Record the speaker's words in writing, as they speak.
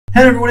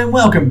Hello everyone and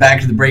welcome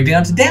back to the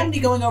breakdown. Today I'm going to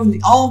be going over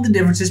all of the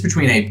differences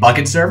between a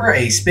Bukkit server,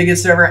 a Spigot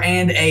server,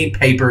 and a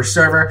paper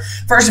server.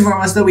 First and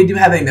foremost though, we do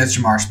have a message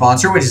from our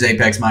sponsor, which is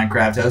Apex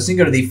Minecraft Hosting.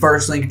 Go to the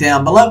first link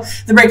down below,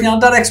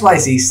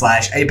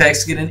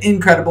 thebreakdown.xyz/Apex, to get an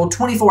incredible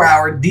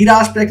 24-hour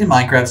DDoS Protected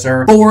Minecraft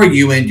server for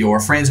you and your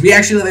friends. We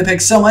actually love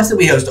Apex so much that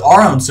we host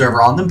our own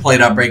server on them,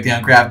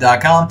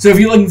 play.breakdowncraft.com. So if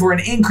you're looking for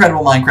an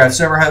incredible Minecraft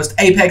server host,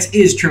 Apex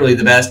is truly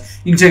the best.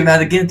 You can check them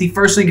out again at the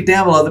first link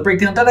down below,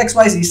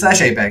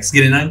 thebreakdown.xyz/Apex.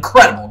 Get an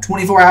incredible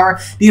 24-hour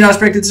DDoS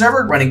protected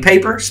server running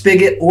Paper,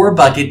 Spigot, or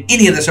Bukkit,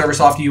 any of the server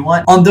software you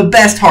want, on the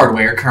best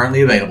hardware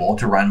currently available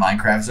to run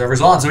Minecraft servers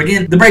on. So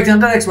again,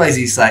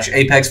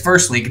 thebreakdown.xyz/Apex,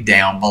 first link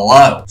down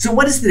below. So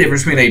what is the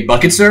difference between a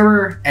Bukkit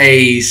server,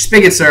 a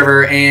Spigot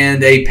server,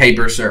 and a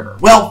Paper server?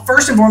 Well,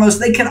 first and foremost,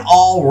 they can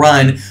all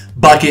run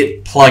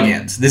Bukkit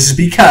plugins. This is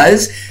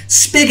because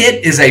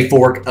Spigot is a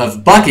fork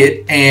of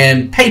Bukkit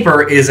and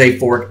Paper is a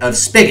fork of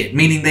Spigot,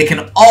 meaning they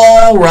can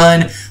all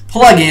run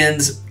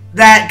plugins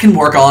that can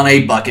work on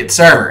a Bukkit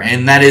server,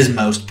 and that is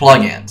most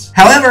plugins.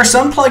 However,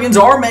 some plugins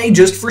are made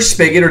just for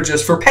Spigot or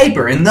just for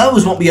Paper, and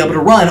those won't be able to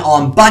run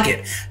on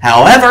Bukkit.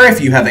 However,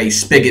 if you have a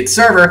Spigot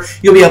server,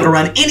 you'll be able to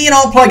run any and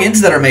all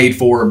plugins that are made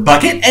for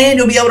Bukkit, and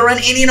you'll be able to run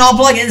any and all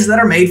plugins that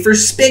are made for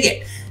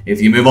Spigot. If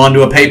you move on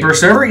to a Paper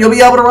server, you'll be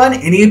able to run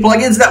any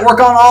plugins that work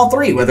on all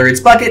three, whether it's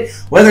Bukkit,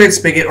 whether it's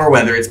Spigot, or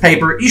whether it's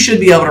Paper. You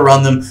should be able to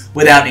run them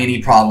without any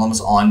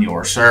problems on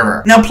your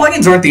server. Now,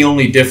 plugins aren't the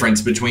only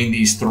difference between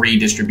these three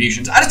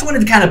distributions. I just wanted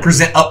to kind of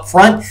present up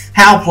front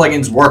how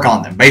plugins work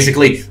on them.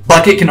 Basically,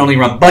 Bukkit can only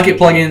run Bukkit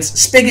plugins,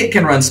 Spigot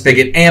can run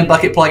Spigot and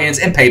Bukkit plugins,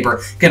 and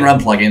Paper can run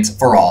plugins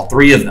for all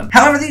three of them.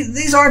 However,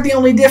 these aren't the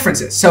only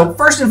differences. So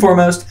first and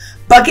foremost,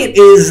 Bukkit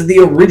is the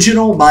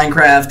original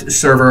Minecraft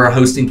server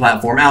hosting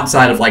platform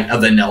outside of like a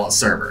vanilla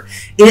server.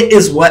 It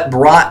is what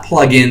brought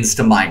plugins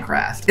to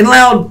Minecraft. It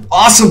allowed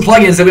awesome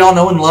plugins that we all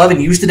know and love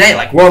and use today,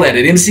 like World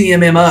Edit,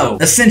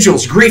 MCMMO,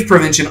 Essentials, Grief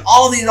Prevention.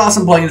 All of these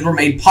awesome plugins were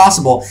made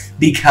possible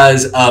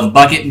because of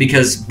Bukkit and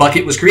because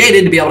Bukkit was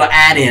created to be able to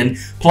add in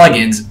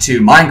plugins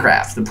to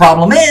Minecraft. The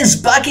problem is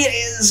Bukkit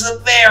is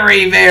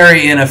very,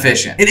 very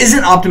inefficient. It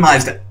isn't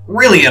optimized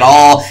really at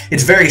all.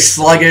 It's very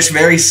sluggish,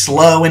 very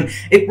slow, and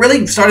it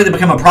really started to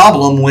become a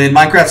problem when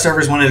Minecraft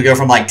servers wanted to go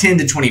from like 10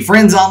 to 20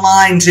 friends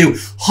online to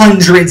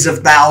hundreds of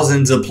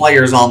thousands of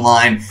players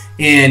online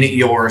in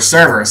your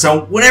server.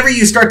 So whenever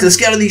you start to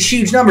scale to these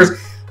huge numbers,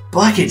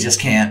 Bukkit just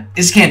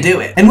can't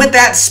do it. And with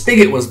that,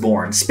 Spigot was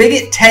born.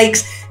 Spigot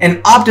takes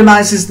and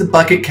optimizes the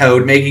Bukkit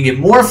code, making it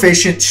more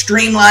efficient,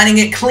 streamlining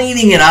it,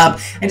 cleaning it up,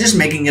 and just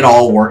making it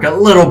all work a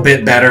little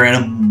bit better and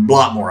a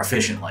lot more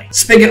efficiently.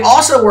 Spigot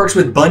also works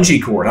with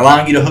bungee cord,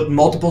 allowing you to hook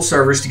multiple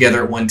servers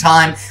together at one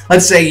time.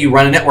 Let's say you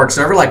run a network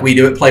server like we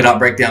do at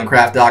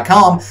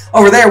play.breakdowncraft.com.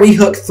 Over there, we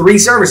hook 3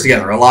 servers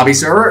together, a lobby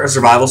server, a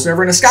survival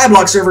server, and a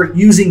skyblock server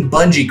using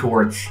bungee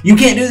cord. You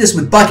can't do this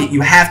with Bukkit.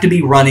 You have to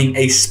be running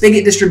a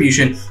Spigot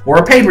distribution or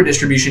a Paper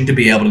distribution to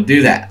be able to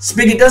do that.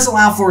 Spigot does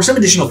allow for some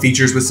additional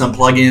features with some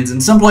plugins,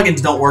 and some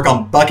plugins don't work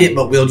on Bukkit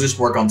but will just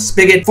work on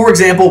Spigot. For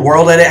example,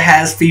 World Edit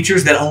has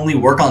features that only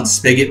work on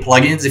Spigot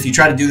plugins. If you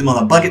try to do them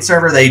on a Bukkit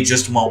server, they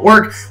just won't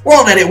work.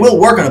 World Edit will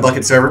work on a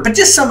Bukkit server, but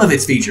just some of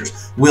its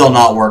features will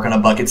not work on a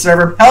Bukkit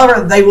server.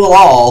 However, they will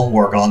all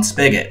work on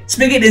Spigot.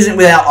 Spigot isn't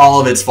without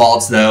all of its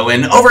faults though,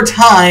 and over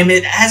time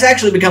it has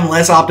actually become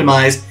less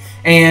optimized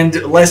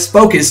and less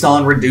focused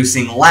on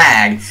reducing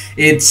lag.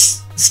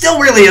 It's still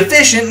really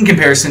efficient in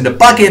comparison to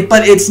Bukkit,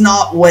 but it's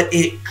not what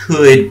it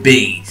could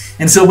be.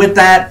 And so with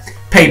that,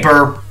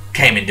 Paper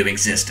came into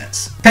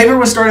existence. Paper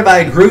was started by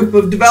a group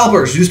of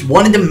developers who just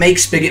wanted to make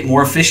Spigot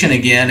more efficient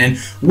again, and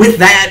with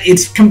that,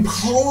 it's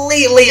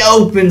completely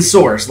open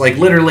source. Like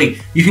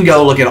literally, you can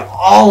go look at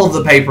all of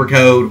the Paper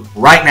code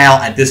right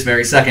now at this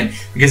very second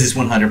because it's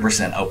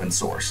 100% open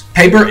source.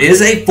 Paper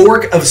is a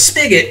fork of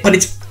Spigot, but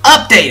it's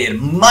updated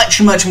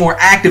much more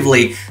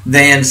actively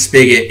than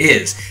Spigot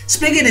is.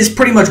 Spigot is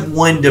pretty much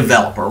one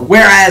developer,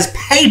 whereas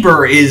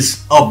Paper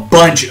is a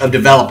bunch of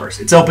developers.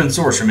 It's open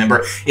source,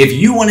 remember? If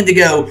you wanted to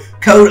go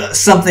code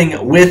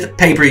something with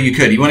Paper, you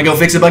could. You want to go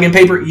fix a bug in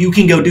Paper, you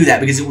can go do that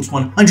because it was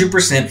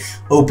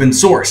 100% open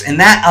source. And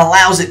that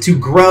allows it to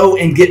grow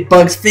and get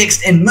bugs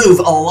fixed and move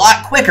a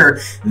lot quicker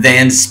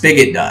than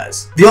Spigot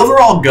does. The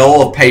overall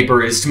goal of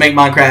Paper is to make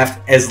Minecraft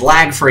as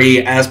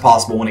lag-free as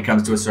possible when it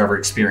comes to a server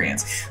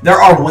experience.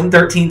 There are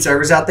 113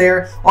 servers out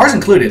there, ours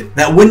included,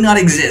 that would not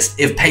exist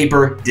if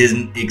Paper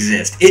didn't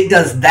exist. It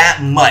does that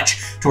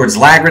much towards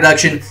lag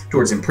reduction,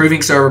 towards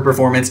improving server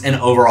performance, and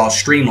overall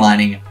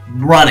streamlining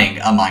running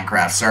a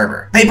Minecraft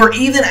server. Paper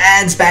even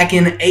adds back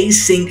in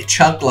async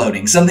chunk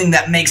loading, something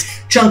that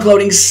makes chunk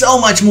loading so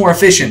much more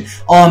efficient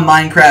on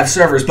Minecraft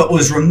servers, but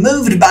was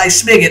removed by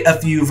Spigot a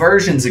few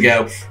versions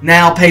ago.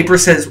 Now Paper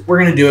says, we're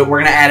going to do it, we're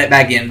going to add it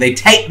back in. They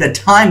take the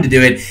time to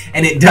do it,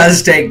 and it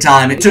does take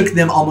time. It took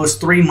them almost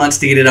 3 months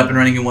to get it up and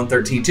running in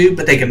 1.13.2,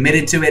 but they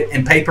committed to it,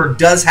 and Paper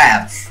does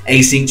have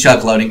async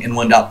chunk loading in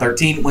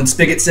 1.13 when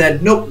Spigot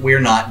said, nope,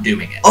 we're not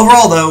doing it.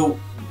 Overall though,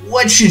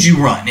 what should you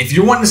run? If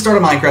you're wanting to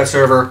start a Minecraft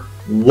server,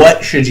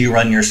 what should you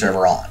run your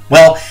server on?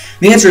 Well,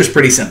 the answer is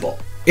pretty simple.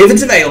 If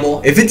it's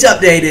available, if it's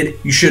updated,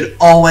 you should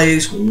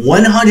always,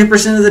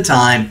 100% of the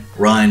time,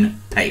 run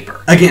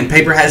Paper. Again,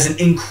 Paper has an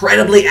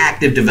incredibly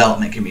active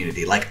development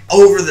community, like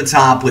over the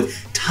top, with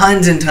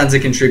tons and tons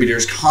of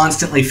contributors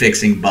constantly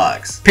fixing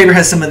bugs. Paper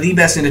has some of the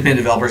best independent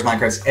developers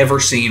Minecraft's ever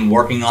seen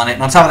working on it,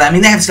 and on top of that, I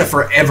mean, they have stuff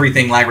for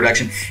everything: lag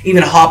reduction,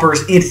 even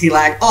hoppers, entity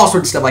lag, all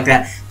sorts of stuff like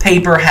that.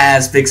 Paper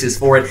has fixes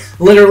for it.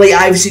 Literally,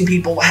 I've seen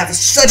people have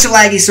such a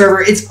laggy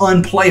server, it's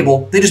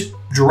unplayable. They just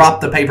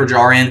drop the Paper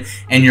jar in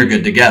and you're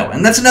good to go.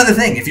 And that's another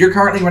thing. If you're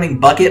currently running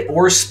Bukkit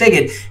or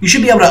Spigot, you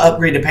should be able to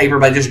upgrade to Paper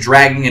by just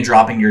dragging and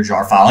dropping your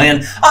jar file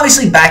in.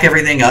 Obviously, back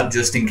everything up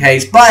just in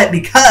case, but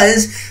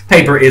because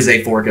Paper is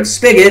a fork of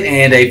Spigot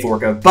and a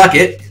fork of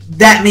Bukkit,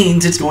 that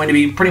means it's going to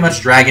be pretty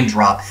much drag and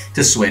drop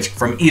to switch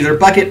from either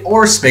Bukkit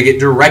or Spigot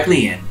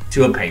directly in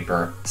to a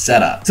Paper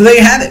setup. So there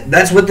you have it.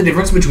 That's what the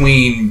difference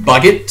between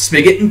Bukkit,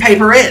 Spigot, and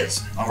Paper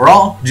is.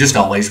 Overall, just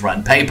always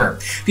run Paper.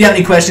 If you have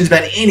any questions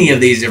about any of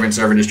these different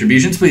server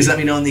distributions, please let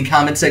me know in the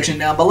comment section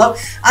down below.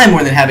 I'm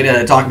more than happy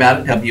to talk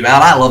about it, help you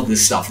out. I love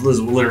this stuff. This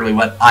is literally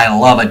what I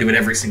love. I do it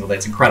every single day.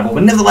 It's incredible.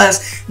 But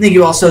nevertheless, thank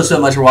you all so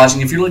much for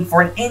watching. If you're looking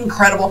for an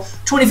incredible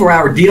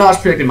 24-hour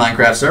DDoS protected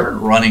Minecraft server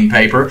running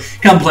Paper,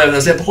 come play with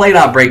us at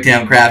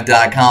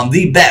play.breakdowncraft.com,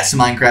 the best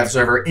Minecraft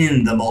server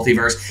in the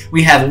multiverse.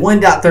 We have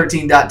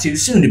 1.13.2,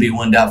 soon to be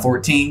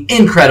 1.14,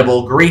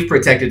 incredible grief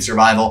protected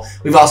survival.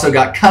 We've also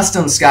got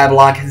custom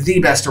skyblock, the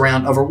best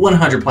around, over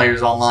 100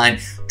 players online,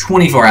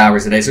 24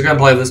 hours a day. So come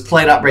play with us.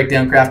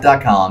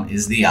 Play.breakdowncraft.com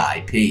is the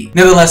IP.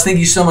 Nevertheless, thank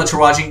you so much for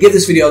watching. Give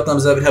this video a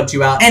thumbs up. It helped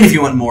you out. And if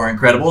you want more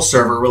incredible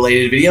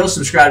server-related videos,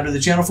 subscribe to the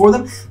channel for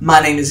them.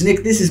 My name is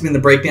Nick. This has been The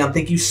Breakdown.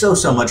 Thank you so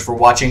much for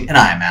watching, and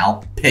I am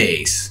out. Peace.